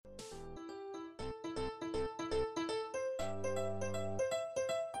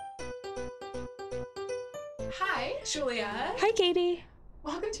Hi, Julia. Hi, Katie.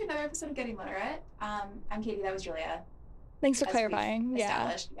 Welcome to another episode of Getting Literate. I'm Katie. That was Julia. Thanks for As clarifying. we've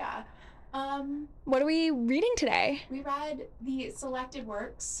Yeah. established. Yeah. What are we reading today? We read the selected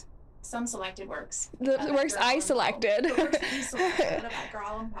works, some selected works. The of works Edgar I Allan selected. Poe. The works we selected of Edgar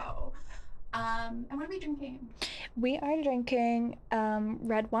Allan Poe. And what are we drinking? We are drinking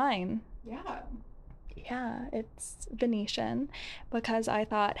red wine. Yeah. Yeah, it's Venetian because I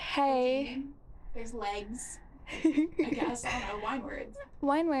thought, hey, There's legs. I guess. I don't know. Wine words.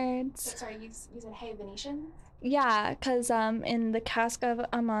 wine words. Sorry, you said hey, Venetian? Yeah, because in the cask of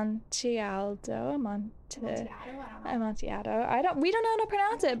Amontillado? I don't know. Amontillado. We don't know how to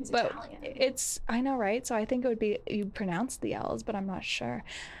pronounce I think it, it's but Italian. I know, right? So I think it would be, you pronounce the L's, but I'm not sure.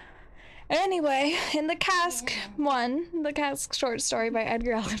 Anyway, in the cask the cask short story by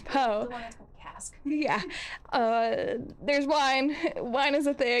Edgar Allan The Poe. one that's called cask. Yeah. There's wine. Wine is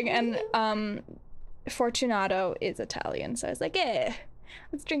a thing, and Fortunato is Italian, so I was like,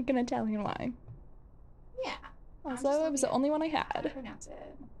 let's drink an Italian wine. Yeah. Also, it was the only one I How to had. pronounce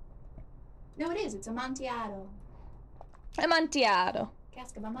it? No, it is. It's Amontillado. Amontillado.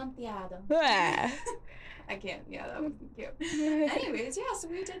 Cask of Amontillado. Ah. I can't. Yeah, that was cute. Anyways, yeah, so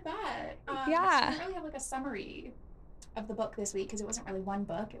we did that. Yeah. So we didn't really have like a summary of the book this week because it wasn't really one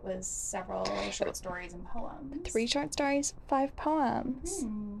book. It was several short stories and poems. 3 short stories, 5 poems.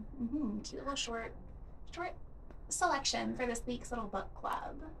 Cute little short selection for this week's little book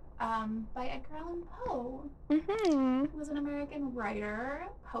club. By Edgar Allan Poe, Mm-hmm. who was an American writer,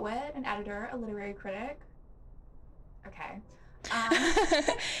 poet, and editor, a literary critic. Okay.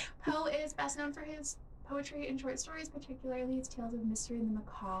 Poe is best known for his poetry and short stories, particularly his tales of mystery and the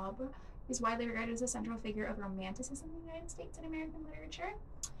macabre. He's widely regarded as a central figure of Romanticism in the United States and American literature.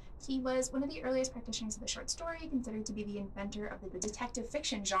 He was one of the earliest practitioners of the short story, considered to be the inventor of the detective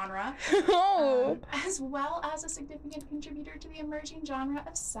fiction genre, Oh. as well as a significant contributor to the emerging genre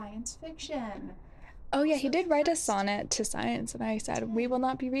of science fiction. Oh, yeah, he did write a sonnet to science, and I said, we will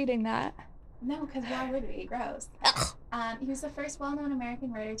not be reading that. No, because why would we? Gross. Ugh. He was the first well-known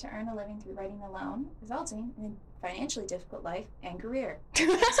American writer to earn a living through writing alone, resulting in a financially difficult life and career.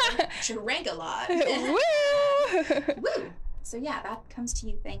 Drank a lot. Woo! Woo! So yeah, that comes to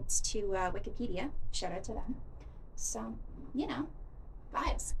you thanks to Wikipedia. Shout out to them. So,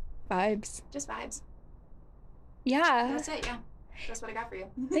 vibes. Vibes. Just vibes. Yeah. That's it, yeah. That's what I got for you.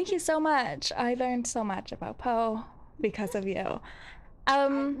 Thank you so much. I learned so much about Poe because of you. I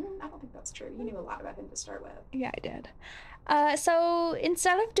don't think that's true. You knew a lot about him to start with. Yeah, I did. So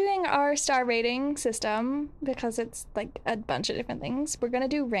instead of doing our star rating system, because it's like a bunch of different things, we're going to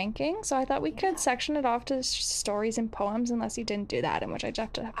do ranking. So I thought we could section it off to stories and poems, unless you didn't do that, in which I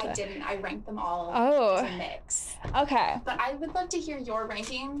just have to. I didn't. I ranked them all Oh. as a mix. Okay. But I would love to hear your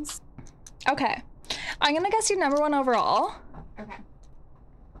rankings. Okay. I'm going to guess your number 1 overall. Okay.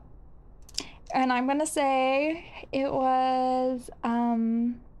 And I'm going to say it was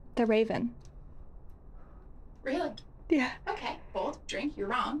The Raven. Really? Yeah. Okay. Bold. Drink. You're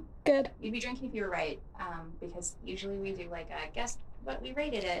wrong. Good. You'd be drinking if you were right, because usually we do like a guess what we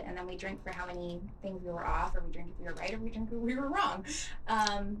rated it, and then we drink for how many things we were off, or we drink if we were right, or we drink if we were wrong.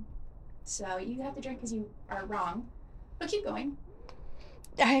 So you have to drink because you are wrong, but keep going.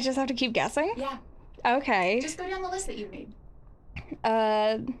 I just have to keep guessing? Yeah. Okay. Just go down the list that you've made.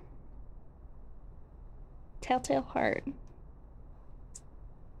 Telltale Heart.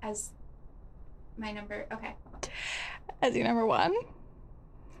 As my number, okay. As your number 1?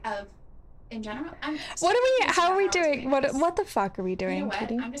 In general, How are we doing? What the fuck are we doing, You know what?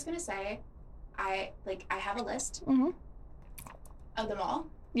 Katie? I'm just gonna say, I have a list Mm-hmm. of them all.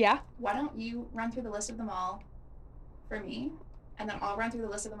 Yeah. Why don't you run through the list of them all for me, and then I'll run through the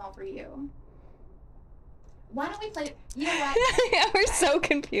list of them all for you. Why don't we play? You know what? Yeah, we're so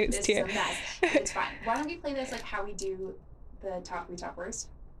confused This here. is a mess. It's fine. Why don't we play this like how we do the top 3, top worst?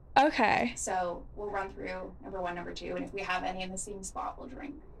 Okay. So we'll run through number 1, number 2, and if we have any in the same spot, we'll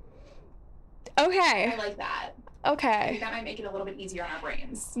drink. Okay. I like that. Okay. think that might make it a little bit easier on our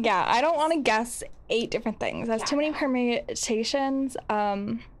brains. Yeah, I don't want to guess 8 different things. That's too many no. permutations.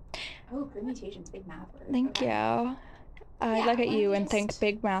 Oh, permutations, big math word. Thank you. I Yeah, look at why you don't and we think just-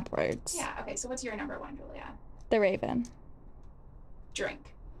 big math words. Yeah, okay, so what's your number 1, Julia? The Raven.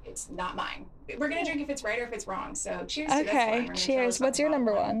 Drink. It's not mine. We're gonna drink if it's right or if it's wrong, so cheers to this one. We're Okay, gonna cheers. tell us What's your about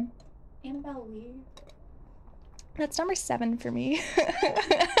number one. 1? Annabelle Lee. That's number 7 for me.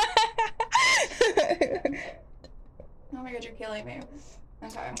 Oh my god, you're killing me.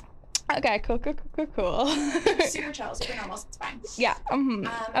 Okay. Okay, cool. Super chill, super normal, so it's fine. Yeah.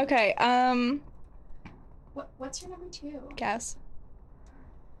 Okay. What's your number 2? Guess.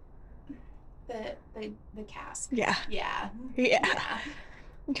 the cask. Yeah. Yeah. Yeah.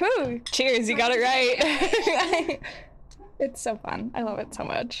 Woo, cheers, you got it right. It's so fun. I love it so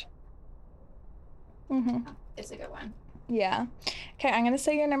much. It's a good one. Yeah. Okay, I'm gonna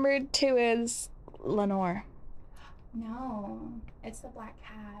say your number 2 is Lenore. No, it's the black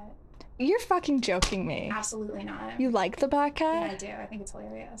cat. You're fucking joking me. Absolutely not. You like the black Yeah, cat? I do. I think it's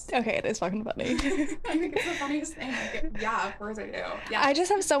hilarious. Okay, it is fucking funny. I think it's the funniest thing. Like, yeah, of course I do. Yeah. I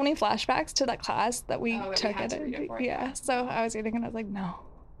just have so many flashbacks to that class that we that took we had it. to read it for you. Yeah, so I was reading and I was like, no.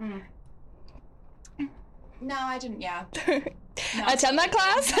 No, I didn't. Yeah. No, Attend that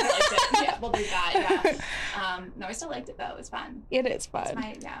class? Yeah, we'll do that. Yeah. No, I still liked it though. It was fun. It is fun. It's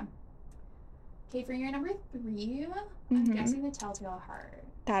my, yeah. Okay, for your number 3, I'm guessing the Telltale Heart.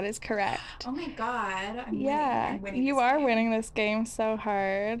 That is correct. Oh my god. I'm winning you this are game. winning this game so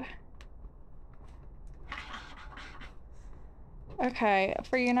hard. Okay,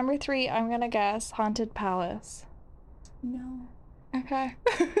 for your number 3, I'm gonna guess Haunted Palace. No. Okay.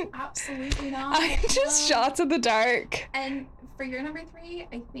 Absolutely not. I'm just shots in the dark. And for your number 3,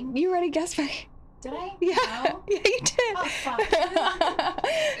 I think... You already guessed my... Did I? Yeah. No? Yeah, you did. Oh, fuck.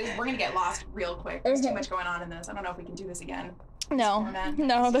 We're gonna get lost real quick. There's too much going on in this. I don't know if we can do this again. No.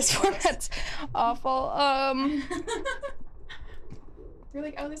 This format's awful. You're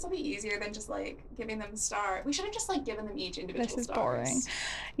like, oh, this will be easier than just, like, giving them a star. We should have just, like, given them each individual This is stars. boring.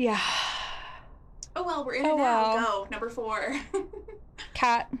 Yeah. Oh, well, we're in Oh, it now. well. Go. Number 4.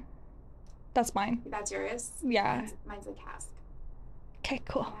 Cat. That's mine. That's yours? Yeah. Mine's the cask. Okay,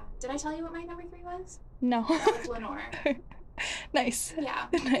 cool. Yeah. Did I tell you what my number 3 was? No. That was Lenore. Nice. Yeah.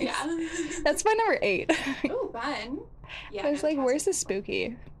 Nice. Yeah. That's my number 8. Ooh, fun. Yeah. I was no, like, cask where's the is fun.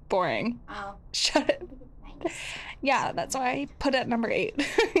 spooky? Boring. Oh. Shut it. Nice. Yeah, that's why I put it at number 8.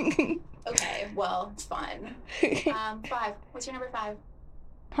 Okay, well, fun. 5. What's your number 5?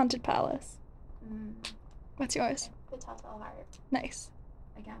 Haunted Palace. What's yours? The Telltale Heart. Nice.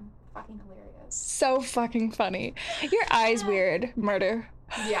 Again, fucking hilarious. So fucking funny. Your eye's weird. Murder.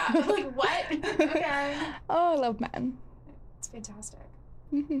 Yeah. Like, what? Okay. Oh, I love men. It's fantastic.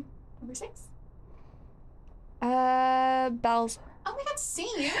 Mm-hmm. Number 6. Bells. Oh my god, same.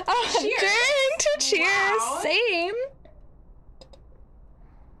 Oh, Cheers. drink to cheers. Wow. Same.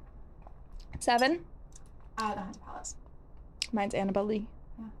 7. The Haunted Palace. Mine's Annabelle Lee.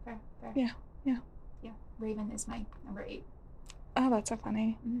 Yeah, fair. Yeah. Yeah, Raven is my number 8. Oh, that's so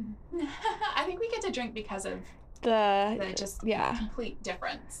funny. I think we get to drink because of The just yeah. complete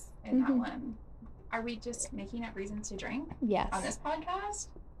difference in that one. Are we just making up reasons to drink Yes. on this podcast?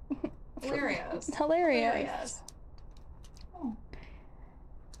 Hilarious. Hilarious. Oh,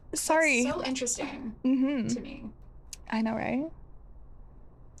 Sorry. so interesting Mm-hmm. to me. I know, right?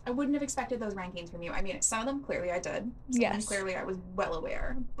 I wouldn't have expected those rankings from you. I mean, some of them clearly I did. Some of them Yes. clearly I was well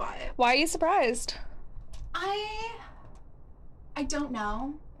aware, but Why are you surprised? I don't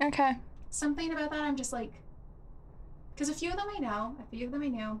know. Okay. Something about that I'm just like, because a few of them I know, a few of them I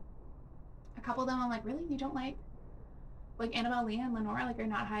knew. A couple of them I'm like, really? You don't like Annabelle Lee and Lenore, like, are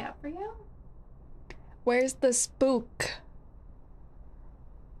not high up for you? Where's the spook?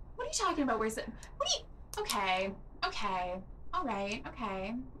 What are you talking about? Where's it? Okay. All right.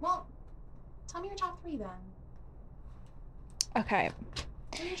 Okay. Well, tell me your top 3 then. Okay.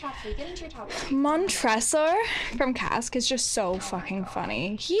 What are your top 3? Get into your top 3. Montressor from Cask is just so my fucking God.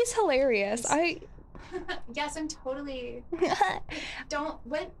 funny. He's hilarious. Yes, I'm totally. I don't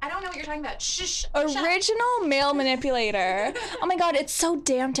know what you're talking about. Shh. Original male manipulator. Oh my god, it's so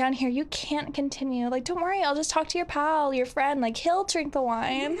damp down here. You can't continue. Like, don't worry, I'll just talk to your pal, your friend. Like, he'll drink the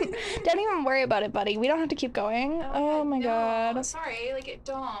wine. Don't even worry about it, buddy. We don't have to keep going. Oh my no, god. Sorry, like,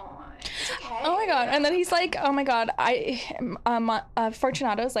 don't. It's okay. Oh my god. And then he's like, oh my god,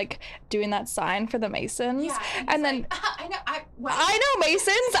 Fortunato's like doing that sign for the Masons. Yeah. And then like, what? I know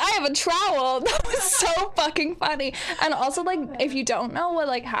Masons. I have a trowel. That was so fucking funny. And also, like, if you don't know what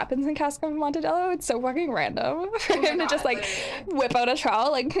like happens in Cask of Monticello, it's so fucking random for Oh my him to just God, like literally. whip out a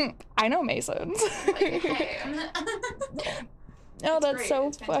trowel. Like, I know Masons. Like, hey. Oh, It's that's great. so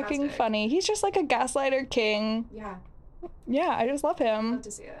It's fucking fantastic. funny. He's just like a gaslighter king. Yeah, Yeah, I just love him. love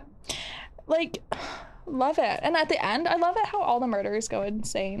to see it. Like, love it. And at the end, I love it how all the murders go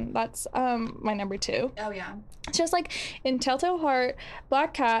insane. That's my number 2. Oh yeah. It's just like in Telltale Heart,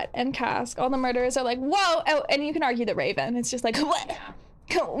 Black Cat, and Cask, all the murders are like, whoa. Oh, and you can argue the Raven. It's just like, what?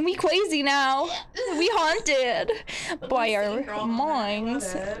 Yeah. We crazy now. We haunted by Little our girl moment. I love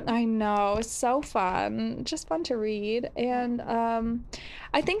minds. it. I know. It's so fun. Just fun to read. And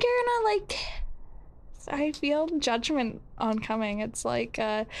I think you're gonna like I feel judgment oncoming. It's like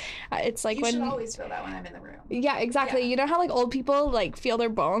You when should always feel that when I'm in the room. yeah, exactly. Yeah. You know how like old people like feel their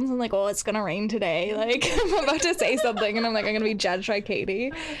bones and like, oh, it's gonna rain today. Like I'm about to say something and I'm like, I'm gonna be judged by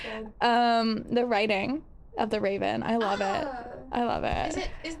Katie. Oh, good. The writing of The Raven, I love it. I love it.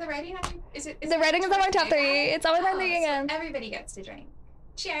 Is the writing actually? Is The writing is on my top 3. It's on my 3 again. So everybody gets to drink.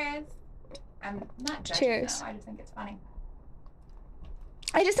 Cheers. I'm not judging. Cheers. Though. I just think it's funny.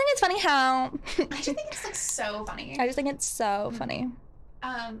 I just think it's funny how. I just think it's like so funny. I just think it's so funny.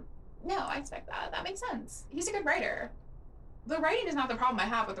 No, I expect that. That makes sense. He's a good writer. The writing is not the problem I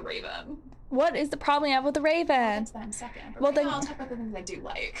have with The Raven. What is the problem you have with The I'll Raven? get to that in a second. But Well, right then- now I'll talk about the things I do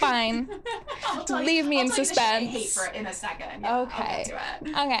like. Fine. Leave me in the shit I hate suspense. for it in a second. Yeah, Okay. I'll get to it.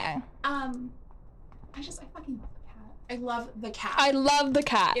 Okay. I fucking love the cat. I love the cat. I love the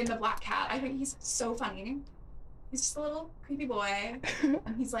cat. In the Black Cat. I think he's so funny. He's just a little creepy boy.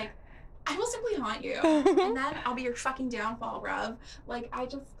 And he's like, I will simply haunt you. And then I'll be your fucking downfall, bruv. Like, I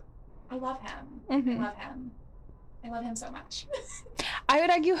love him. Mhm. I love him. I love him so much. I would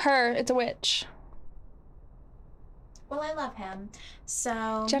argue her. It's a witch. Well, I love him.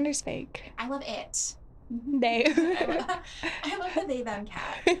 So Gender's fake. I love it. They. I love the they them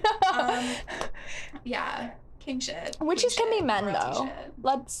cat. Yeah. King shit. Witches Queen can be shit, men, royalty though. shit.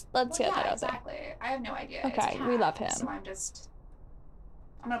 Let's Well, get yeah, that out exactly. I have no idea. It's Okay, cat, we love him. So I'm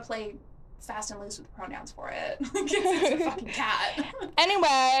gonna play fast and loose with pronouns for it. It's a fucking cat. there.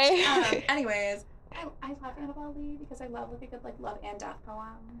 Anyway. Anyways, I love Annabelle Lee because I love like a good like love and death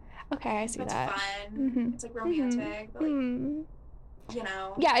poem. Okay, I see It's that. fun. Mhm. It's like romantic, but like Hmm. you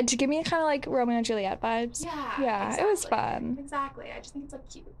know. Yeah, to give me kind of like Romeo and Juliet vibes. Yeah. Yeah, it was exactly. fun. Exactly. I just think it's like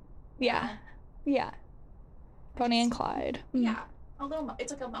cute. Yeah. Yeah. Bonnie and Clyde. Mm. Yeah. A little.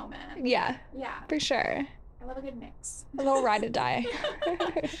 It's like a moment. Yeah, Yeah. for sure. I love a good mix. A little ride or die.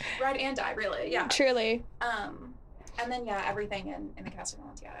 Ride and die, really. Yeah. Truly. And then yeah, everything in the Casa de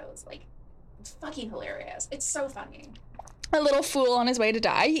Amontillado is like fucking hilarious. It's so funny. A little fool on his way to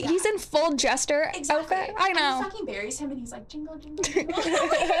die. Yeah. He's in full jester Exactly. outfit. I And know. he fucking buries him, and he's like jingle jingle jingle. This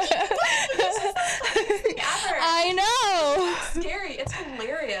is the funniest thing ever. I know. It's scary. It's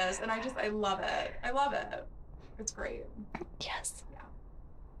hilarious, and I love it. I love it. It's great. Yes.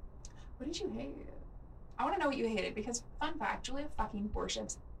 What did you hate? I want to know what you hated because fun fact, Julia fucking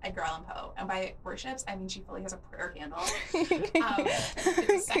worships Edgar Allan Poe, and by worships I mean she fully has a prayer candle. It's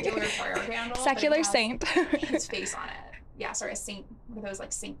a secular prayer candle. but it Secular has saint. His face on it. Yeah, sorry, a saint. One of those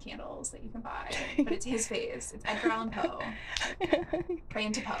like saint candles that you can buy, but it's his face. It's Edgar Allan Poe.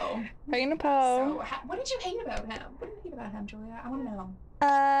 Praying to Poe. Praying to So, Poe. what did you hate about him? What did you hate about him, Julia? I want to know.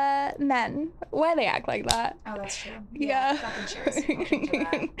 Men. Why they act like that? Oh, that's true. Yeah. Fucking cheers. I'll drink to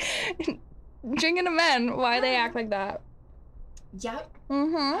that. Drinking to men. Why they act like that? Yep,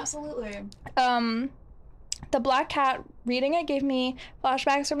 Mm-hmm. absolutely. The Black Cat, reading it gave me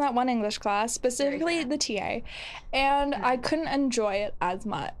flashbacks from that one English class, specifically fair. the TA, and I couldn't enjoy it as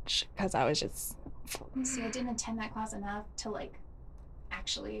much because I was just See, I didn't attend that class enough to like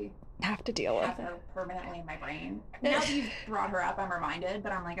actually have to deal with have her permanently in my brain. Now that you've brought her up, I'm reminded,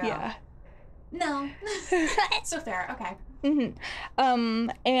 but I'm like, oh, yeah. no. So fair. Okay. Mm-hmm.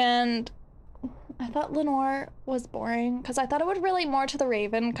 And I thought Lenore was boring because I thought it would relate more to the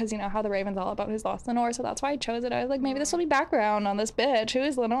Raven because you know how the Raven's all about his lost Lenore, so that's why I chose it. I was like, maybe this will be background on this bitch. Who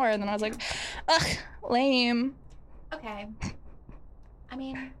is Lenore? And then I was like, ugh, lame. Okay. I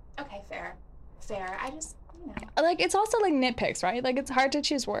mean, okay, fair. Fair. I just, you know, Like, it's also like nitpicks, right? Like, it's hard to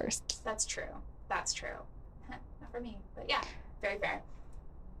choose worst. that's true. That's true. Not for me, but yeah, very fair.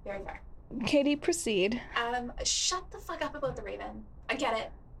 Very fair. Katie, proceed. Shut the fuck up about the Raven. I get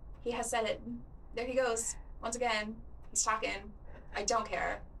it. He has said it. There he goes. Once again, he's talking. I don't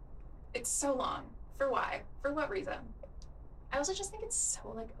care. It's so long. For why? For what reason? I also just think it's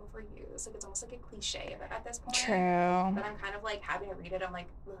so, like, overused. Like, it's almost like a cliche at this point. True. But I'm kind of, like, happy to read it. I'm like,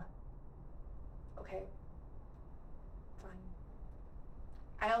 ugh. Okay. Fine.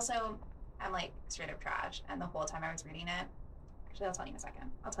 I also am, like, straight up trash. And the whole time I was reading it, actually, I'll tell you in a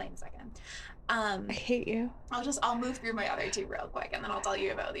second. I hate you. I'll move through my other two real quick, and then I'll tell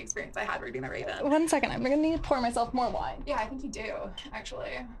you about the experience I had reading The Raven. 1 second. I'm gonna need to pour myself more wine. Yeah, I think you do,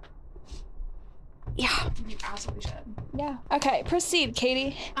 actually. Yeah. You absolutely should. Yeah. Okay, proceed,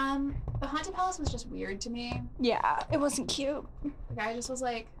 Katie. The Haunted Palace was just weird to me. Yeah, it wasn't cute. The guy just was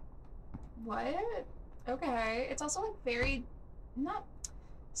like, what? Okay. It's also, like, very, not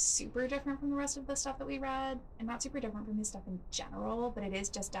super different from the rest of the stuff that we read, and not super different from his stuff in general, but it is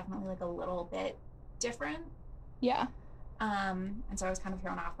just definitely, like, a little bit different. Yeah. And so I was kind of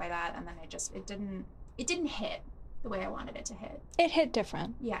thrown off by that, and then it didn't hit. the way I wanted it to hit. It hit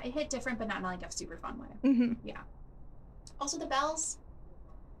different. Yeah, it hit different, but not in like a super fun way. Mm-hmm. Yeah. Also, the bells,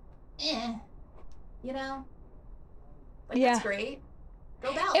 you know? Like, Yeah. that's great.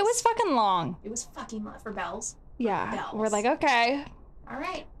 Go bells. It was fucking long. It was fucking long for bells. Yeah. Bells. We're like, okay. All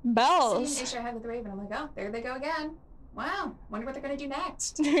right. Bells. Same issue I had with Raven. I'm like, oh, there they go again. Wow. Wonder what they're going to do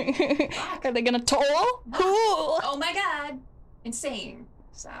next. Are they gonna toll? Cool. Oh my god. Insane.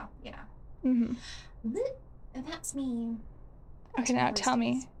 So, you know. Mm-hmm. And that's me. Okay, now tell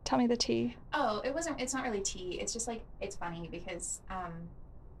me the tea. Oh, it's not really tea. It's just like, it's funny because I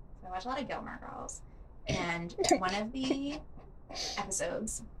watch a lot of Gilmore Girls. And one of the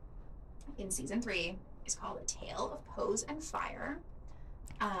episodes in season 3 is called A Tale of Pose and Fire.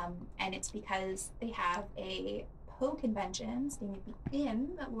 And it's because they have a Poe convention staying at the inn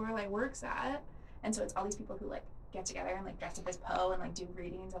that Lorelai works at. And so it's all these people who like get together and like dress up as Poe and like do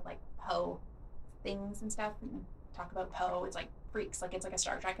readings of like Poe things and stuff and talk about Poe. It's like freaks. Like it's like a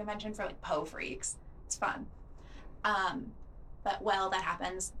Star Trek convention for like Poe freaks. It's fun. But while that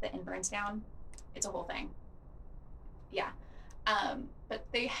happens, the inn burns down. It's a whole thing. Yeah. But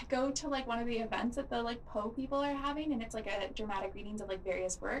they go to like one of the events that the like Poe people are having, and it's like a dramatic readings of like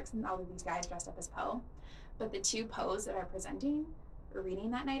various works, and all of these guys dressed up as Poe. But the 2 Poes that are presenting or reading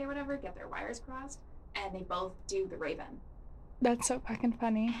that night or whatever get their wires crossed, and they both do the Raven. That's so fucking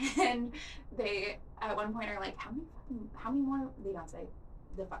funny. And they at one point are like, how many more? They don't say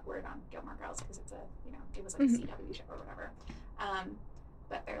the fuck word on Gilmore Girls because it's it was like a CW show or whatever.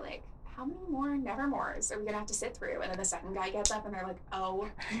 But they're like, how many more Nevermores are we gonna have to sit through? And then the second guy gets up and they're like, oh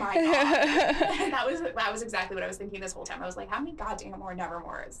my god. And that was exactly what I was thinking this whole time. I was like, how many goddamn more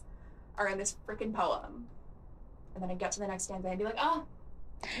Nevermores are in this freaking poem? And then I get to the next stanza and be like, oh,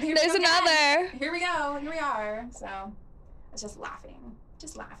 there's another. Here we go. Here we are. So I was just laughing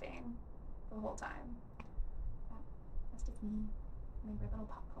the whole time. That's just me. My weird little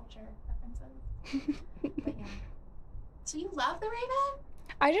pop culture references. But yeah. So you love The Raven?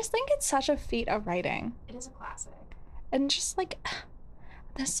 I just think it's such a feat of writing. It is a classic. And just like,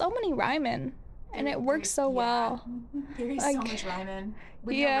 there's so many rhymin', and it works so well. There is like, so much rhyming.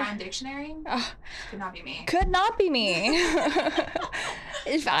 With your rhyme dictionary, could not be me. Could not be me.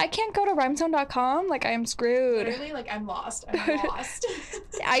 If I can't go to rhymezone.com, like I am screwed. Literally, like I'm lost. I'm lost.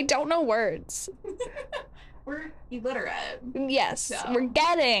 I don't know words. We're illiterate. Yes, so. We're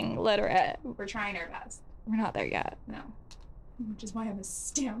getting literate. We're trying our best. We're not there yet. No. Which is why I'm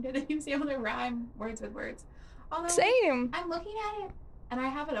astounded that he was able to rhyme words with words. Although, same. I'm looking at it, and I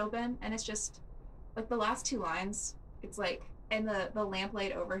have it open, and it's just, like, the last 2 lines, it's like, and the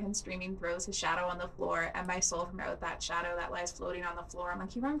lamplight over him streaming throws his shadow on the floor, and my soul from out that shadow that lies floating on the floor. I'm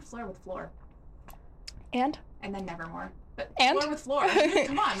like, you rhymed floor with floor. And then Nevermore. But floor with floor.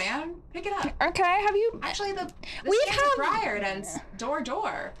 Come on, man. Pick it up. Okay, have you... Actually, the stanza prior it ends door,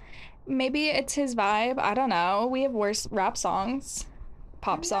 door. Maybe it's his vibe. I don't know. We have worse rap songs.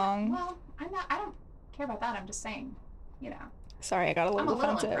 Pop song. Well, I don't care about that. I'm just saying, you know. Sorry, I got a little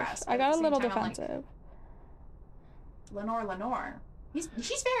defensive. I got a little defensive. Lenore. He's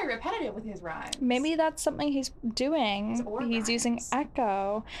very repetitive with his rhymes. Maybe that's something he's doing. He's using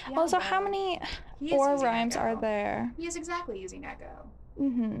echo. Yeah, also, how many or rhymes are there? He is exactly using echo.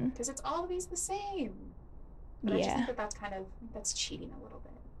 Mm-hmm. Because it's always the same. But I just think that's cheating a little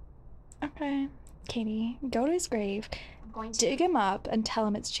bit. Okay. Katie, go to his grave, dig him up, and tell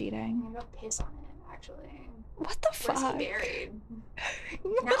him it's cheating. I'm gonna go piss on it, actually. What the fuck? Where's he buried?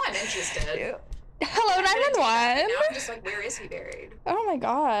 Now I'm interested. Hello, 911. Now I'm just like, where is he buried? Oh my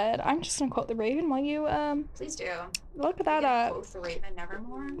god. I'm just gonna quote the Raven while you, Please do. Look that up. Quote the Raven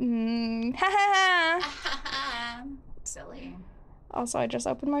Nevermore? Ha ha. Silly. Also, I just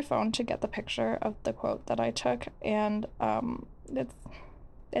opened my phone to get the picture of the quote that I took, and,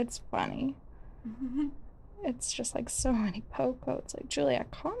 it's funny. It's just like so many Poe quotes. Like, Julia,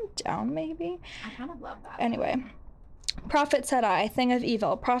 calm down, maybe. I kind of love that. Anyway. Prophet said I, thing of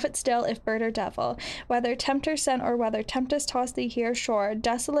evil, prophet still if bird or devil, whether tempter sent or whether tempest toss thee here shore,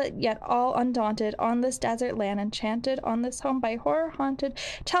 desolate yet all undaunted, on this desert land enchanted, on this home by horror haunted,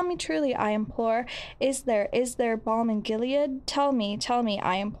 tell me truly, I implore, is there balm in Gilead? Tell me,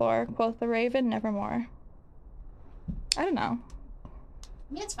 I implore, quoth the Raven, nevermore. I don't know.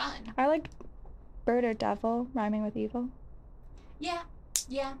 I mean, it's fun. I like bird or devil rhyming with evil. Yeah.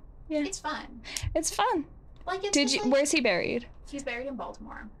 It's fun. It's fun. Like, it's where's he buried? He's buried in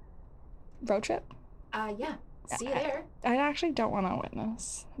Baltimore. Road trip? Yeah. See you there. I actually don't want to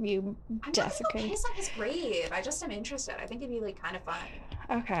witness you I'm desecrate. not gonna go piss on his grave. I just am interested. I think it'd be like kind of fun.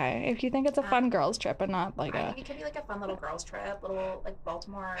 Okay, if you think it's a fun girls trip and not like I a think it could be like a fun little girls trip, little like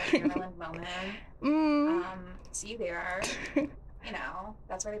Baltimore, Maryland moment. See you there. You know,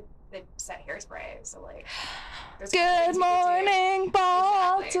 that's where they set Hairspray. So like, there's Good morning,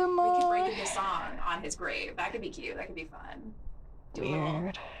 Baltimore. Exactly. We could break into song on his grave. That could be cute. That could be fun. Do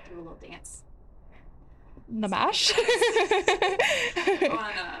Weird. A little dance. The mash. on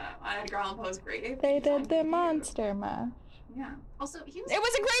Edgar Allan Poe's grave. They did the monster mash. Yeah. Also, he was. It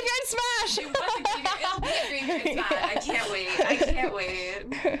was a graveyard smash. It was a graveyard smash. I can't wait.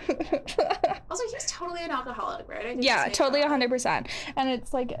 Also, he was totally an alcoholic, right? Yeah, totally 100%. And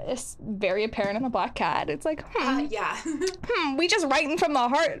it's like it's very apparent in the Black Cat. It's like, yeah. We just writing from the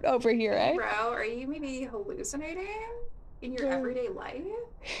heart over here, eh? Bro, are you maybe hallucinating in your everyday life?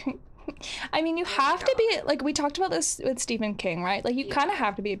 I mean, you have to be, like, we talked about this with Stephen King, right? Like, you kind of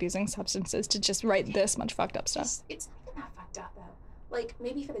have to be abusing substances to just write this much fucked up stuff. It's not even that fucked up, though. Like,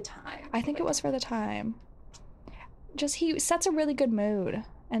 maybe for the time. I think it was for the time. Just, he sets a really good mood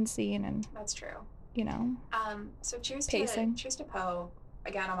and scene and... That's true. You know? So cheers Pacing. to Poe.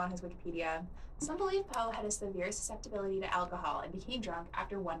 Again, I'm on his Wikipedia. Some believe Poe had a severe susceptibility to alcohol and became drunk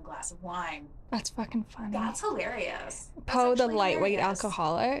after one glass of wine. That's fucking funny. That's hilarious. Poe, the lightweight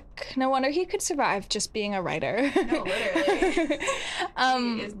alcoholic. No wonder he could survive just being a writer. No, literally.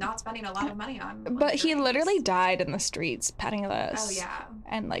 He is not spending a lot of money on. But he literally died in the streets, penniless. Oh yeah.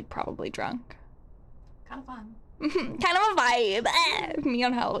 And like probably drunk. Kind of fun. Kind of a vibe. Me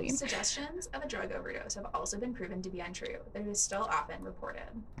on Halloween. Suggestions of a drug overdose have also been proven to be untrue. It is still often reported.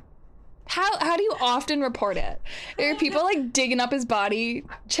 How do you often report it? Are people like digging up his body,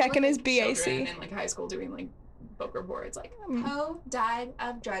 checking his BAC? In like high school doing like book reports, like Poe died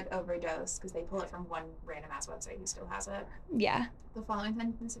of drug overdose because they pull it from one random ass website who still has it. Yeah. The following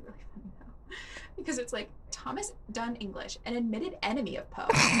sentence is really funny though, because it's like Thomas Dunn English, an admitted enemy of Poe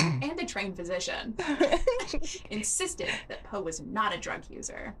and a trained physician, insisted that Poe was not a drug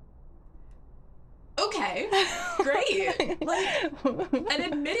user. Okay, great. Like, an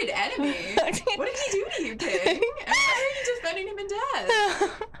admitted enemy. What did he do to you, King? And why are you defending him in death?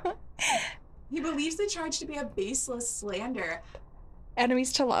 He believes the charge to be a baseless slander.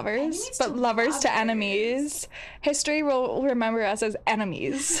 Enemies to lovers, but lovers to enemies. History will remember us as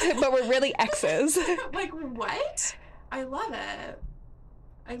enemies, but we're really exes. Like, what? I love it.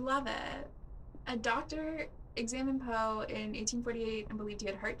 I love it. A doctor examined Poe in 1848 and believed he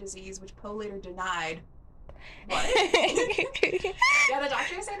had heart disease, which Poe later denied. What? Yeah, the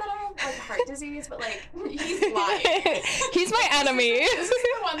doctor said that I have like heart disease, but like he's lying. He's my enemy. This is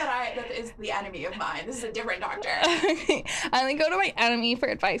the one that is the enemy of mine. This is a different doctor. I only go to my enemy for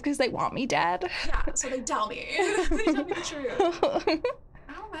advice because they want me dead. Yeah, so they tell me. They tell me the truth. Oh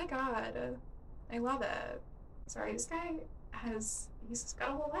my god, I love it. Sorry, this guy he's got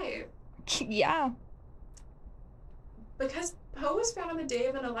a whole life. Yeah. Because Poe was found on the day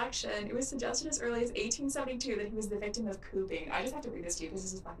of an election, it was suggested as early as 1872 that he was the victim of cooping. I just have to read this to you because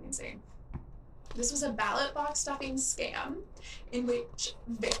this is fucking insane. This was a ballot box stuffing scam in which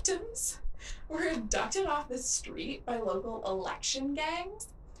victims were abducted off the street by local election gangs,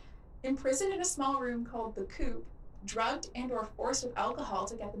 imprisoned in a small room called the coop, drugged and or forced with alcohol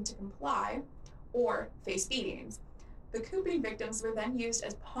to get them to comply, or face beatings. The cooping victims were then used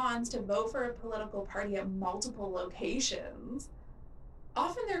as pawns to vote for a political party at multiple locations.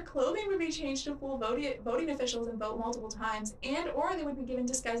 Often their clothing would be changed to fool voting officials and vote multiple times, and or they would be given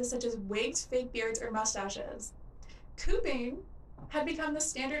disguises such as wigs, fake beards, or mustaches. Cooping had become the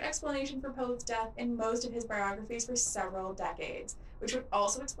standard explanation for Poe's death in most of his biographies for several decades, which would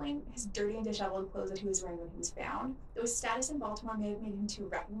also explain his dirty and disheveled clothes that he was wearing when he was found, though his status in Baltimore may have made him too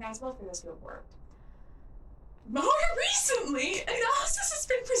recognizable for this to have worked. More recently, analysis has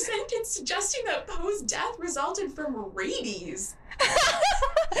been presented suggesting that Poe's death resulted from rabies.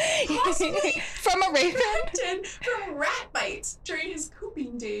 Possibly from a raven? From rat bites during his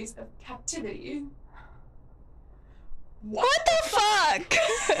cooping days of captivity. What the fuck?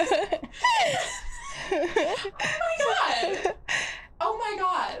 Oh my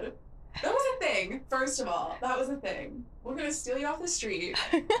god. That was a thing, first of all. That was a thing. We're gonna steal you off the street.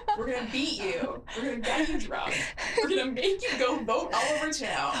 We're gonna beat you. We're gonna get you drunk. We're gonna make you go vote all over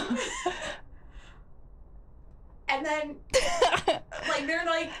town. And then, like, they're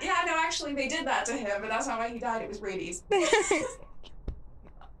like, yeah, no, actually, they did that to him, but that's not why he died. It was rabies. What?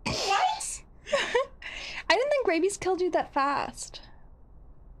 I didn't think rabies killed you that fast.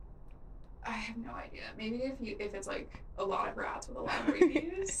 I have no idea. Maybe if it's like a lot of rats with a lot of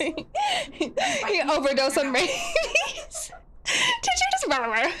rabies. You overdose on rabies. Did you just?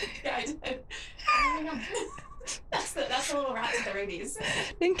 Yeah, I did. Oh my god. That's the little rats with the rabies.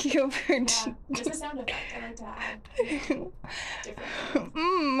 Thank you for. Yeah, just a sound effect. I like to add different.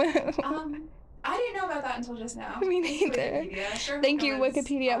 I didn't know about that until just now. Me neither. Wikipedia. Sure, Thank you,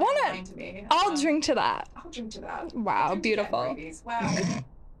 Wikipedia. Why not? To me. I'll drink to that. I'll drink to that. Wow, beautiful. Wow.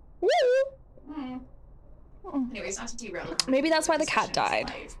 Woo! Anyways, not to derail. Maybe that's why the cat died.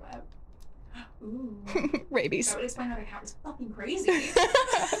 Life, but... Ooh. Rabies. That would explain why the cat was fucking crazy.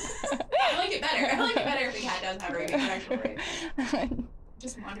 I like it better. I like it better if the cat does have rabies, actually.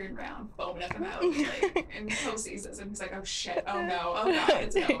 Just wandering around, foaming at the mouth, like, in postseason, and he's like, oh shit, oh no, oh god,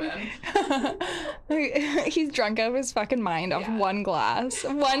 it's an omen. He's drunk out of his fucking mind off one glass,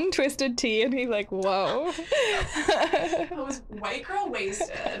 one twisted tea, and he's like, whoa. I was white girl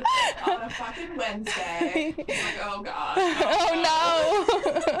wasted on a fucking Wednesday. I'm like, oh god. Oh no.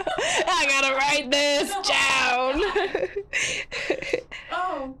 I gotta write this down.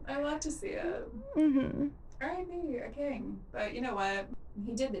 Oh, I love to see it. Mm-hmm. R.I.P. a king. But you know what?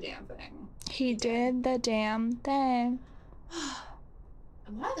 He did the damn thing. He did the damn thing.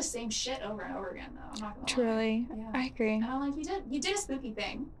 A lot of the same shit over and over again, though. I'm not gonna Truly. lie. Yeah. I agree. And I'm like, you did a spooky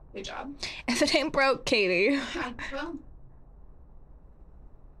thing. Good job. If it ain't broke, Katie. Well,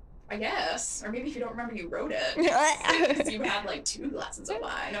 I guess. Or maybe if you don't remember, you wrote it. Because you had like 2 glasses of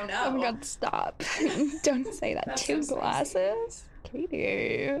wine. Oh no. Oh my god, stop. Don't say that. That's 2 so glasses?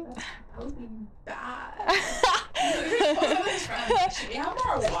 Katie. That's totally bad. Should we have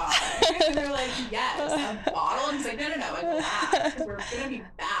more wine? And they're like, yes, a bottle. And he's like, no, a glass. Because we're gonna be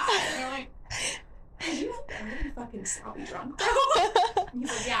bad. And they're like, are you fucking sloppy drunk, bro? And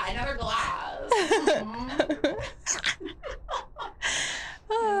he's like, yeah, another glass.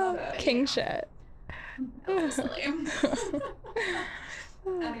 Oh, king shit. Oh, silly.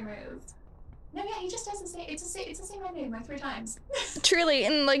 Anyways. No, yeah, he just does the same. It's the same ending like 3 times. Truly,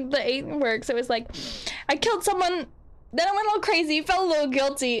 in like the 8 works, it was like, I killed someone, then I went a little crazy, felt a little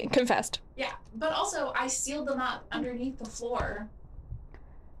guilty, confessed. Yeah, but also I sealed them up underneath the floor.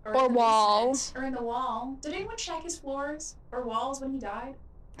 Or in the wall. basement, or in the wall. Did anyone check his floors or walls when he died?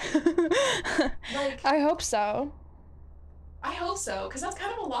 Like, I hope so. I hope so, because that's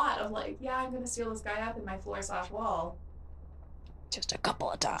kind of a lot of like, yeah, I'm gonna seal this guy up in my floor/wall. Just a couple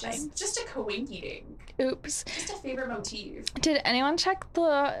of times. Just a coinky-dink. Oops. Just a favorite motif. Did anyone check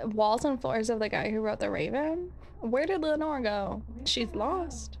the walls and floors of the guy who wrote The Raven? Where did Lenore go? She's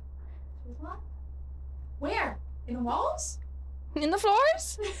lost. She's lost? Where? In the walls? In the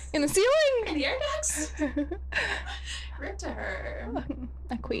floors? In the ceiling? In the air ducts? Rip to her.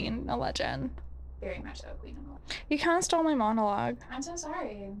 A queen, a legend. Very much so, queen and all. You kind of stole my monologue. I'm so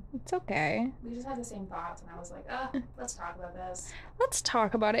sorry. It's okay. We just had the same thoughts, and I was like, let's talk about this. Let's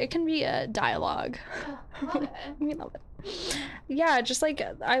talk about it. It can be a dialogue. Love it. We love it. Yeah, just like,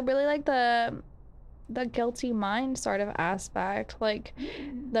 I really like the guilty mind sort of aspect. Like,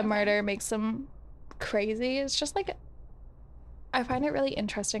 the murder makes them crazy. It's just like, I find it really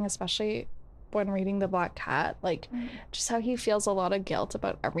interesting, especially when reading The Black Cat, like just how he feels a lot of guilt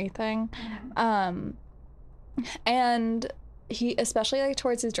about everything. And he, especially like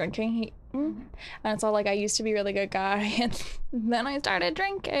towards his drinking, and it's all like, I used to be a really good guy and then I started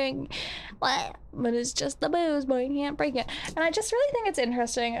drinking, but it's just the booze, boy, you can't break it. And I just really think it's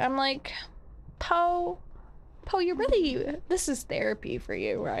interesting. I'm like, Poe, you really, this is therapy for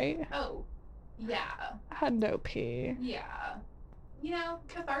you, right? Oh, yeah. Hundo P. Yeah. You know,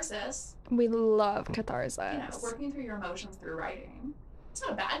 catharsis. We love catharsis. You know, working through your emotions through writing. It's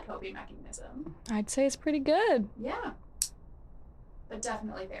not a bad coping mechanism. I'd say it's pretty good. Yeah. But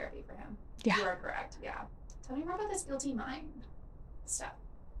definitely therapy for him. Yeah. You are correct, yeah. Tell me more about this guilty mind stuff.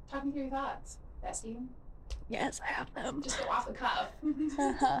 Talk me through your thoughts, bestie. Yes, I have them. Just go off the cuff.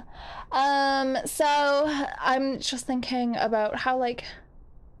 So I'm just thinking about how, like,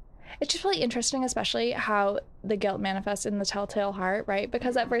 it's just really interesting, especially how the guilt manifests in the Telltale Heart, right?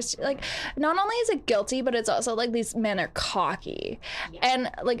 Because at first, like, not only is it guilty, but it's also like these men are cocky. Yeah. And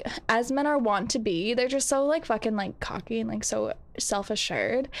like, as men are wont to be, they're just so like fucking like cocky and like so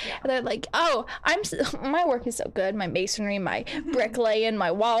self-assured. Yeah. They're like, oh, my work is so good, my masonry, my bricklaying, my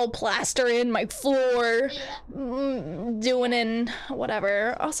wall plastering, my floor doing in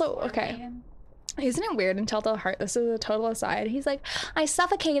whatever. Also, okay. Isn't it weird in Telltale Heart? This is a total aside. He's like, I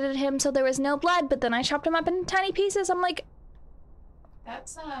suffocated him so there was no blood, but then I chopped him up in tiny pieces. I'm like,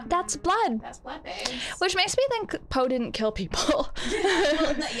 that's blood. That's blood, babes. Which makes me think Poe didn't kill people.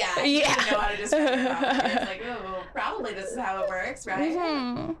 Well, yeah. You know how to describe it. It's like, oh, probably this is how it works, right?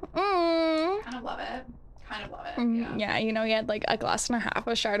 Kind of love it. Yeah, you know, he had like a glass and a half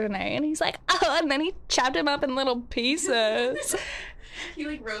of Chardonnay, and he's like, oh, and then he chopped him up in little pieces. He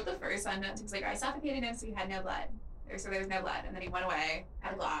like wrote the first sentence. He's like, I suffocated him so he had no blood. Or so there was no blood. And then he went away,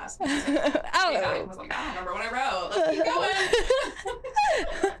 had a glass. And he was like, I was like, I don't remember what I wrote. Let's keep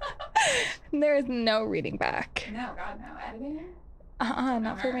going. There is no reading back. No, God, no. Editing?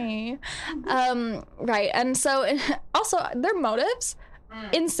 Not for me. Right, and so, also, their motives,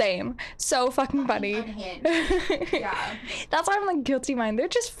 insane. So fucking funny. Unhinged. Yeah. That's why I'm like, guilty mind. They're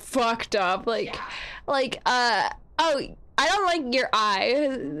just fucked up. Like, oh, I don't like your eye.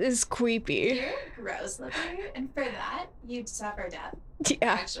 It's creepy. You're gross looking, and for that, you'd suffer death.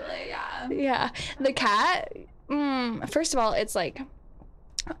 Yeah. Actually, yeah. Yeah. The cat, first of all, it's like,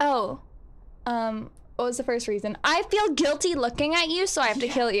 what was the first reason? I feel guilty looking at you, so I have to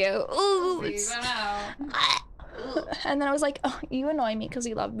kill you. Ooh. And then I was like, oh, you annoy me because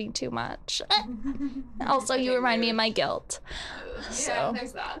you love me too much. Also, you remind me of my guilt. So,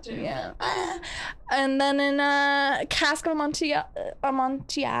 there's that too. Yeah. And then in Cask of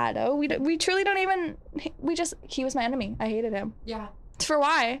Amontillado, we truly don't even, he was my enemy. I hated him. Yeah. For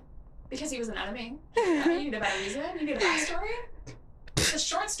why? Because he was an enemy. You need a better reason. You need a backstory. It's a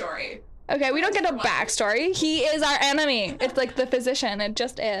short story. Okay, we don't get a backstory. He is our enemy. It's like the physician. It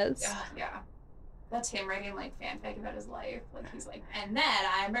just is. Yeah. That's him writing like fanfic about his life. Like he's like, and then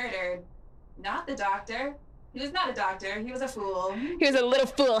I murdered not the doctor. He was not a doctor. He was a fool. He was a little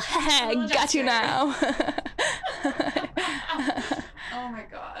fool. Got you now. Oh my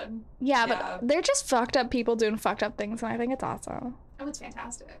God. Yeah, but they're just fucked up people doing fucked up things, and I think it's awesome. Oh, it's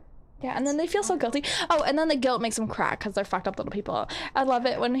fantastic. Yeah, and then they feel so guilty. Oh, and then the guilt makes them crack because they're fucked up little people. I love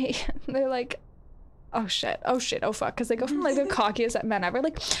it when they're like, oh shit, oh fuck, because they go from like the cockiest men ever,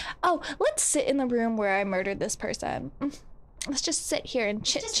 like, oh, let's sit in the room where I murdered this person. Let's just sit here and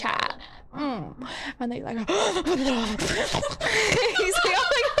chit chat. And they like, he's like,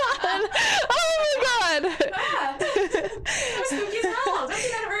 oh my god, Spooky as hell. Don't do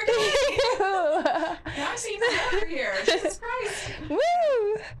that ever again. I'm seeing that over here. Jesus Christ. Woo.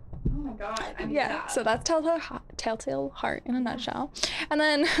 Oh my god. So that's Telltale Heart in a nutshell. And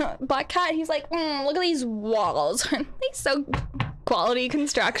then Black Cat, he's like, look at these walls. They're so quality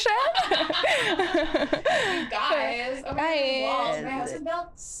construction. Guys, walls. My house is built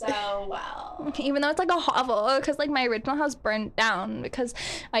so well. Even though it's like a hovel, because like my original house burned down because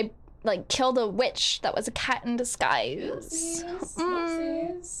I like killed a witch that was a cat in disguise.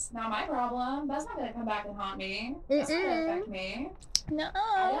 Oopsies. Not my problem. That's not gonna come back and haunt me. That's not gonna affect me. No.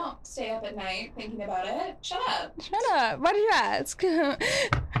 I don't stay up at night thinking about it. Shut up. Why did you ask? Oh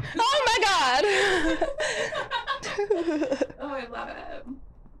my god. Oh, I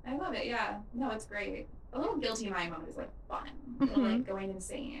love it. Yeah. No, it's great. A little guilty in my moment is like fun. Like going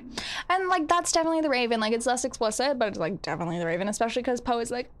insane. And like that's definitely the Raven. Like it's less explicit, but it's like definitely the Raven, especially because Poe is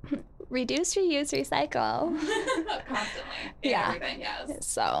like reduce, reuse, recycle. Constantly. Yeah. Everything, yes.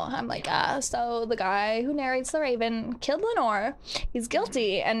 So I'm like, so the guy who narrates the Raven killed Lenore. He's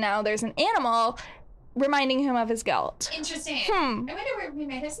guilty, and now there's an animal reminding him of his guilt. Interesting. I wonder where we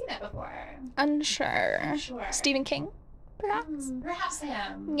may have seen it before. Unsure. Stephen King, perhaps? Perhaps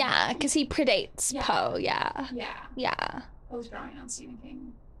him. Yeah, because he predates Poe. Yeah. Poe's drawing on Stephen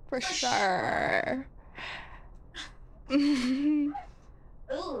King. For sure.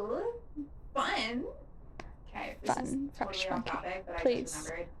 Ooh, fun. Okay, this is totally off topic, but I just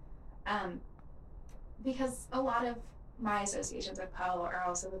remembered. Because a lot of my associations with Poe are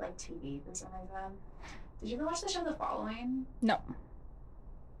also with like TV for some reason. Did you ever watch the show The Following? No.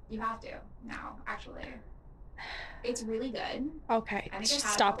 You have to now, actually. It's really good. Okay.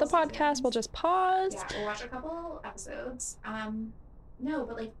 Stop the podcast. Seasons. We'll just pause. Yeah, we'll watch a couple episodes. No,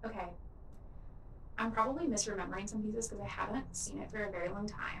 but like, okay. I'm probably misremembering some pieces because I haven't seen it for a very long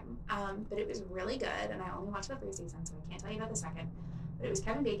time. But it was really good, and I only watched the first season, so I can't tell you about the second. But it was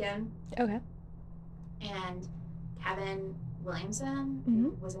Kevin Bacon. Okay. And Kevin Williamson,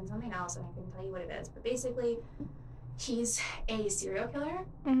 who was in something else, and I couldn't tell you what it is. But basically, he's a serial killer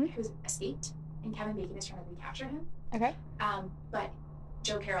who's escaped, and Kevin Bacon is trying to recapture him. Okay. But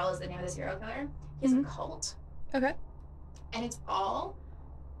Joe Carroll is the name of the serial killer. He has a cult. Okay. And it's all...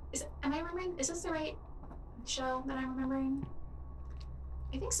 Am I remembering? Is this the right show that I'm remembering?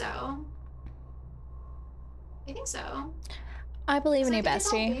 I think so. I believe in you, bestie.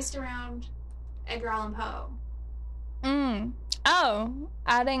 It's all based around Edgar Allan Poe. Oh,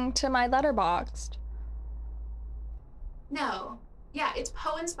 adding to my Letterboxd. No. Yeah, it's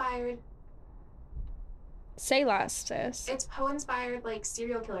Poe-inspired. Say less, sis. It's Poe-inspired, like,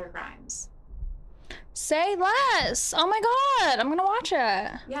 serial killer crimes. Say less. Oh my god, I'm gonna watch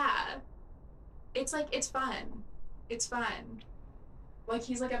it. Yeah. It's like, it's fun. It's fun. Like,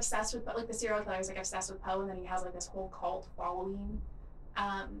 he's like obsessed with, like, the serial killer is like obsessed with Poe, and then he has like this whole cult following.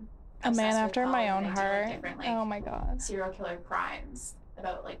 A man after my own Like, heart. different, like, oh my god. serial killer crimes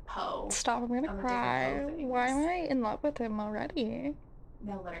about like Poe. Stop, I'm gonna on the cry. different Poe Why am things. I in love with him already?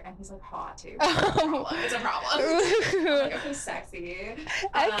 No, literally, and he's like hot too. Oh. It's a problem. I'm like, okay, sexy.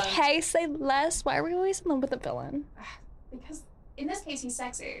 Okay, say less. Why are we always in love with the villain? Because in this case, he's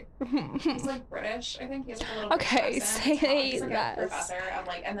sexy. He's like British, I think. He has like a little Okay, British accent. say He's like less. a professor of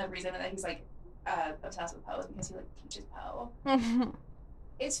like, and the reason that he's like obsessed with Poe is because he like teaches Poe.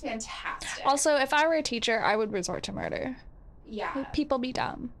 It's fantastic. Also, if I were a teacher, I would resort to murder. Yeah. Like, people be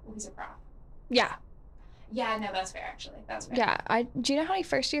dumb. Well, he's a prof. Yeah. Yeah, no, that's fair, actually. That's fair. Yeah. Do you know how many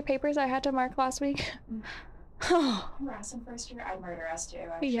first year papers I had to mark last week? Remember us in first year? I'd murder us too,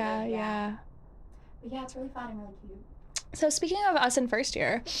 actually. Yeah. But yeah, it's really fun and really cute. So speaking of us in first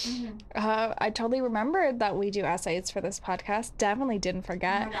year, I totally remembered that we do essays for this podcast. Definitely didn't Oh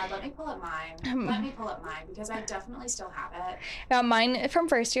forget. my god, let me pull up mine. Because I definitely still have it. Now mine from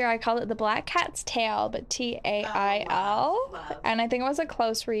first year, I called it The Black Cat's Tale, but Tail. Love. And I think it was a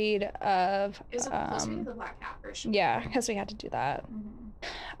close read of... It was a close read of the Black Cat for sure. Yeah, because we had to do that.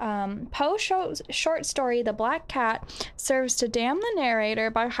 Mm-hmm. Poe's short story, The Black Cat, serves to damn the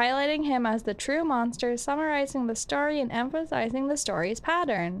narrator by highlighting him as the true monster, summarizing the story and emphasizing the story's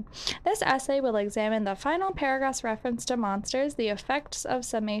pattern. This essay will examine the final paragraph's reference to monsters, the effects of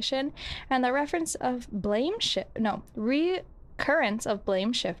summation, and the reference of recurrence of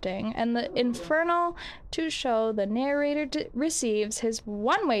blame shifting, and the infernal to show the narrator receives his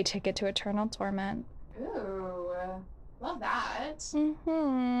one-way ticket to eternal torment. Ooh, love that.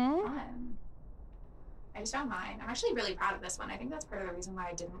 Mm-hmm. Fun. I just found mine. I'm actually really proud of this one. I think that's part of the reason why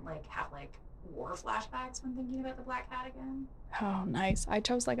I didn't like have like war flashbacks when thinking about the Black Cat again. Oh, nice. I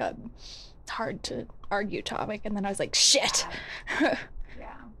chose like a hard to argue topic, and then I was like, shit. Yeah.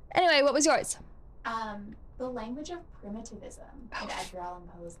 Anyway, what was yours? The language of primitivism in Edgar Allan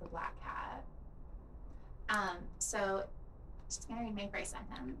Poe's The Black Cat. So just gonna read my first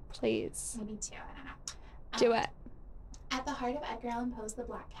sentence. Please. Maybe two, I don't know. Do it. At the heart of Edgar Allan Poe's The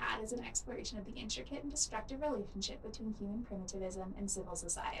Black Cat is an exploration of the intricate and destructive relationship between human primitivism and civil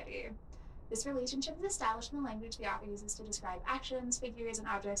society. This relationship is established in the language the author uses to describe actions, figures, and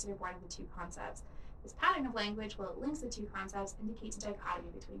objects that are born of the two concepts. This pattern of language, while it links the two concepts, indicates a dichotomy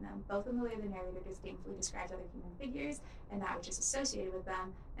between them, both in the way the narrator disdainfully describes other human figures and that which is associated with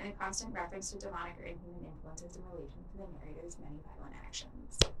them, and a constant reference to demonic or inhuman influences in relation to the narrator's many violent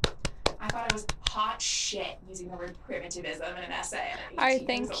actions. I thought it was hot shit using the word primitivism in an essay. I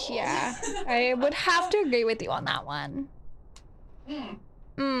think, yeah. I would have to agree with you on that one. I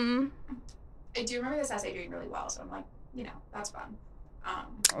do remember this essay doing really well, so I'm like, you know, that's fun.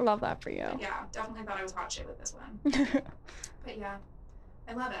 Love that for you. Yeah, definitely thought I was hot shit with this one. But yeah,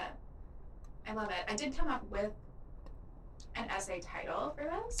 I love it. I did come up with an essay title for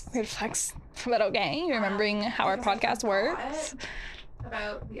this. Weird flex. But okay, remembering how our podcast works.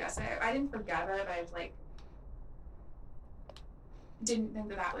 About the essay. I didn't forget about it, but I was like, didn't think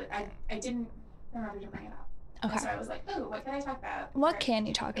that would, I didn't remember to bring it up. Okay. And so I was like, oh, what can I talk about? What can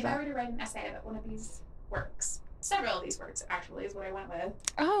you talk If I about? were to write an essay about one of these works, several of these works actually is what I went with.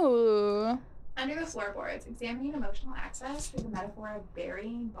 Oh. Under the Floorboards, examining emotional access through the metaphor of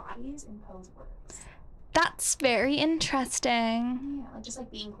burying bodies in Poe's works. That's very interesting. Yeah, like just like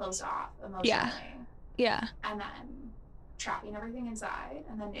being closed off emotionally. Yeah. And then trapping everything inside,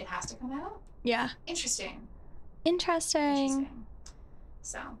 and then it has to come out. Yeah. Interesting.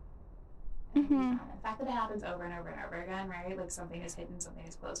 So, Mm-hmm. the fact that it happens over and over and over again, right? Like something is hidden, something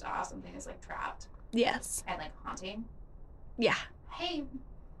is closed off, something is like trapped Yes. and like haunting. Yeah. Hey,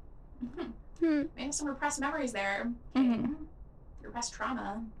 Hmm. maybe some repressed memories there. Mhm. Repressed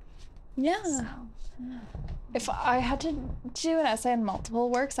trauma. Yeah. So, yeah. If I had to do an essay on multiple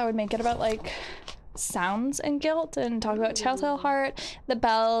works, I would make it about like sounds and guilt and talk about Telltale Heart, The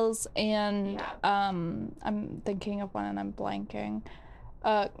Bells, and Yeah. I'm thinking of one and I'm blanking.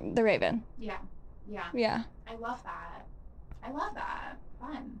 The Raven. Yeah. Yeah. I love that.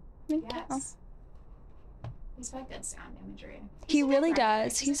 Fun. Me too. Yes. He's got good sound imagery. He He's a good really writer.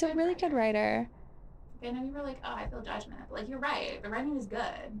 does. He's a really good writer. I know you were like, oh, I feel judgment. But like, you're right. The writing is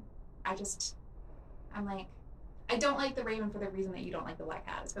good. I'm like, I don't like The Raven for the reason that you don't like The Black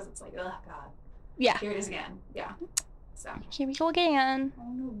Cat. It's because it's like, oh, God. Yeah. Here it is again. Yeah. So. Here we go again.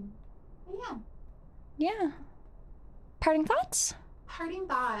 Oh, no. But yeah. Yeah. Parting thoughts? Parting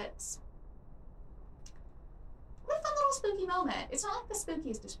thoughts. What a fun little spooky moment. It's not like the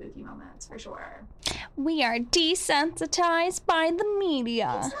spookiest of spooky moments, for sure. We are desensitized by the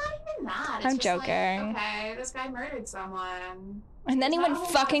media. It's not even even that. It's I'm just like, joking. okay, this guy murdered someone. And then he There's went not a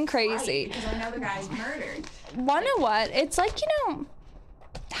whole lot fucking of fright crazy. because I know the guy's murdered. Wanna what? It's like, you know,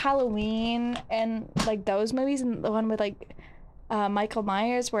 Halloween and like those movies and the one with like Michael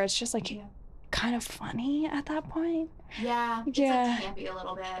Myers where it's just like kind of funny at that point. Yeah. It's Yeah. like campy a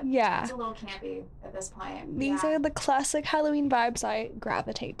little bit. Yeah. It's a little campy at this point. These are the classic Halloween vibes I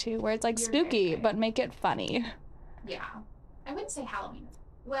gravitate to, where it's like You're very spooky, right. but make it funny. Yeah. I wouldn't say Halloween.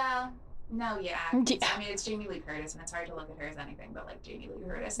 Well, no, yeah. Yeah. I mean, it's Jamie Lee Curtis, and it's hard to look at her as anything but like Jamie Lee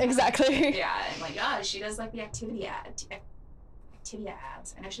Curtis. Exactly. Yeah, and like, she does like the activity ads.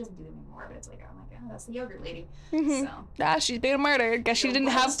 I know she doesn't do them anymore, but it's like, I'm like, oh, that's the yogurt lady. Mhm. So. Ah, she's being murdered. Guess she So didn't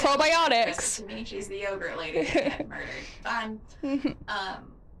well have established probiotics. To me, she's the yogurt lady getting murdered. Mhm.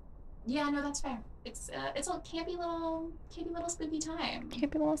 Yeah, no, that's fair. It's a campy little spooky time.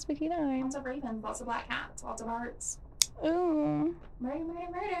 Can't be a little spooky time. Lots of ravens, lots of black cats, lots of hearts. Ooh. Murder,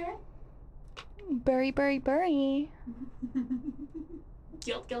 murder, murder. Bury, bury, bury.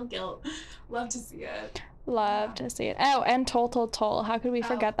 Guilt, guilt, guilt. Love to see it. Love to see it. Oh, and Toll, Toll, Toll. How could we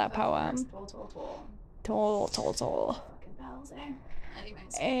forget that poem? Toll, toll, toll. Toll, Toll, Toll. Fucking bells, eh?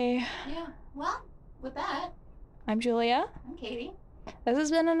 Anyways. Yeah. Well, with that, I'm Julia. I'm Katie. This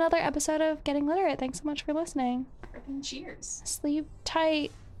has been another episode of Getting Literate. Thanks so much for listening. Frickin' cheers. Sleep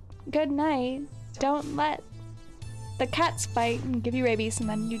tight. Good night. Don't let the cats bite and give you rabies and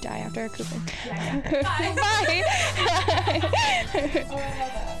then you die after pooping. Yeah. Bye. Bye. Oh, I love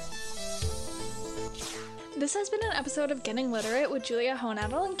that. This has been an episode of Getting Literate with Julia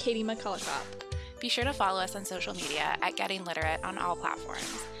Honadel and Katie McCullough. Be sure to follow us on social media at Getting Literate on all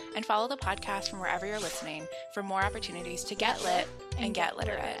platforms. And follow the podcast from wherever you're listening for more opportunities to get lit and get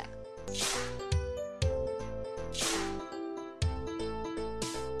literate.